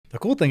The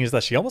cool thing is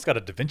that she almost got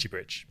a Da Vinci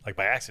bridge, like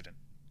by accident.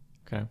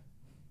 Okay.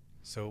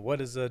 So what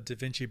is a Da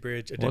Vinci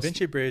bridge? A Da What's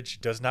Vinci bridge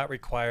does not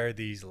require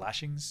these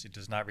lashings. It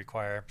does not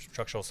require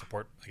structural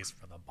support, I guess,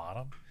 from the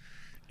bottom.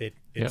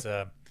 It's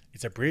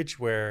a bridge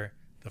where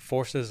the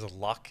forces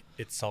lock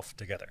itself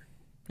together.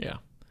 Yeah.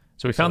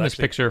 So we found this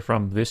actually, picture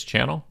from this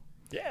channel.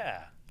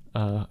 yeah.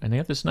 And they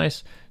have this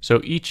nice,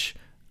 so each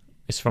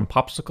is from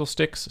popsicle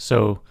sticks.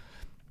 So,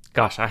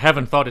 gosh, I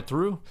haven't thought it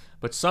through,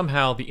 but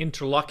somehow the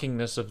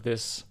interlockingness of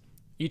this,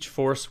 each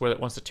force where it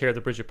wants to tear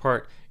the bridge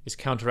apart is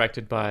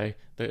counteracted by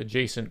the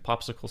adjacent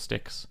popsicle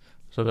sticks.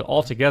 So that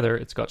altogether,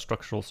 it's got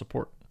structural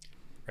support.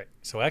 Right.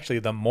 So actually,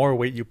 the more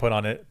weight you put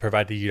on it,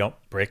 provided you don't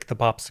break the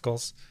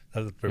popsicles,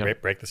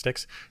 break the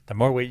sticks, the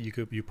more weight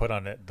you put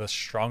on it, the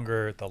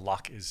stronger the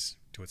lock is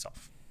to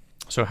itself.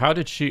 So how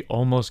did she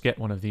almost get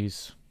one of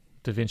these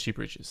Da Vinci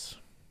bridges?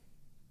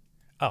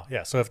 Oh,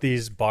 yeah. So if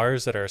these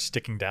bars that are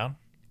sticking down,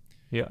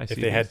 Yeah, I see. if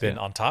they had been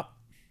on top,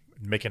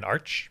 make an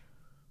arch,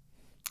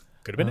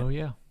 could have been Oh, it.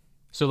 yeah.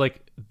 So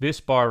like this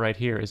bar right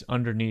here is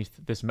underneath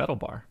this metal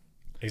bar.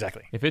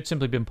 Exactly. If it's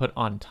simply been put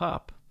on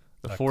top,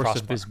 the A force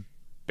of crossbar. this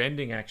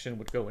bending action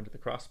would go into the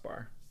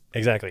crossbar.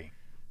 Exactly.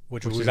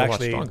 Which Which would is a lot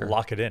actually stronger.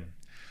 lock it in.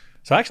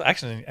 So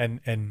actually,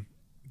 and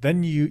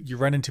then you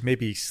run into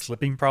maybe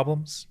slipping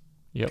problems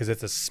Yep. because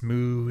it's a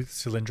smooth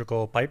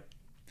cylindrical pipe.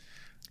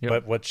 Yep.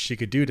 But what she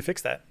could do to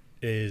fix that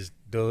is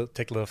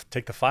take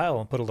the file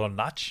and put a little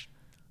notch.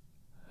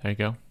 There you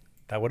go.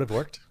 That would have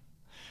worked.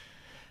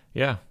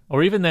 Yeah.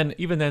 Or even then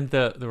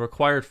the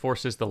required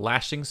force is the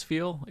lashings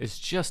feel is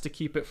just to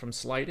keep it from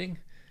sliding.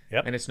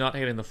 Yep. And it's not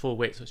hitting the full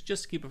weight. So it's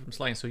just to keep it from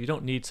sliding. So you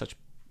don't need such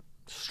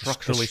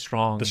structurally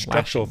strong The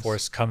structural lashings.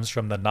 force comes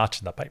from the notch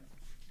in the pipe.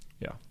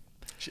 Yeah.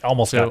 She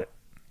almost got it.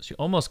 She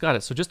almost got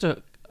it. So just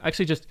a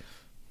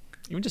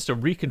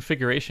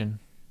reconfiguration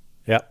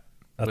Yep.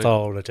 That's would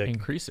all it would take.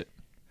 increase it.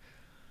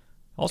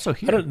 Also I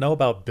here. don't know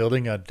about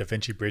building a Da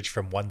Vinci bridge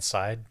from one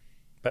side,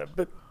 but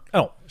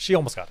oh, she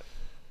almost got it.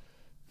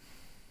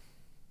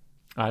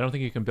 I don't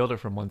think you can build it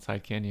from one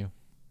side, can you?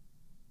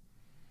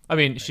 I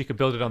mean, she could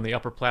build it on the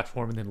upper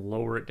platform and then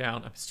lower it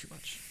down. It's too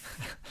much.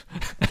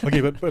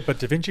 Okay, but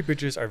Da Vinci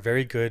bridges are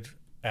very good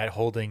at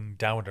holding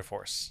downward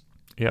force.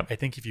 Yep. I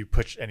think if you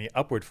push any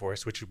upward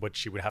force, which is what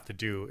she would have to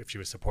do if she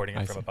was supporting it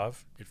I from see.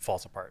 above, it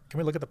falls apart. Can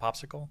we look at the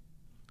popsicle?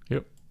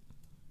 Yep.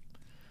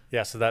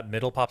 Yeah, so that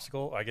middle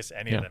popsicle, I guess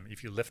any Yeah. of them,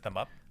 if you lift them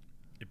up,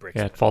 it breaks.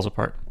 Yeah, it apart. falls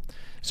apart.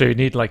 So you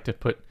need like to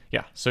put,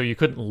 yeah, so you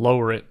couldn't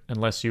lower it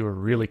unless you were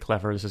really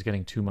clever. This is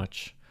getting too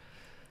much.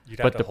 You'd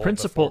But have to the hold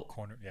principle- the four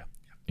corner. Yeah.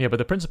 Yeah, but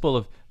the principle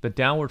of the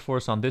downward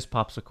force on this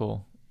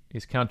popsicle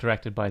is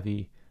counteracted by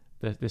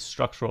this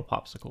structural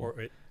popsicle. Or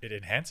it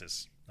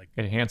enhances. Like,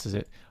 It enhances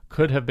it.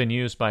 Could have been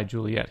used by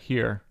Juliet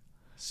here,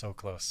 so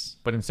close.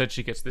 but instead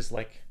she gets this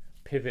like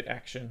pivot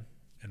action.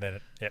 And then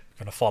going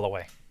to fall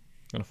away.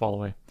 Gonna fall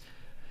away.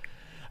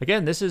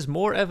 Again, this is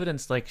more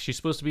evidence like she's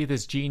supposed to be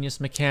this genius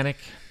mechanic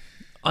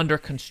under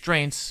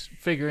constraints,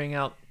 figuring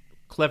out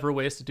clever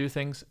ways to do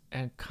things,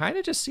 and kind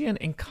of just seeing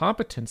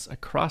incompetence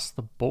across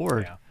the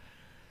board. Yeah.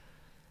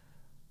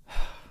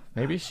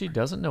 Maybe she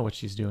doesn't know what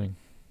she's doing.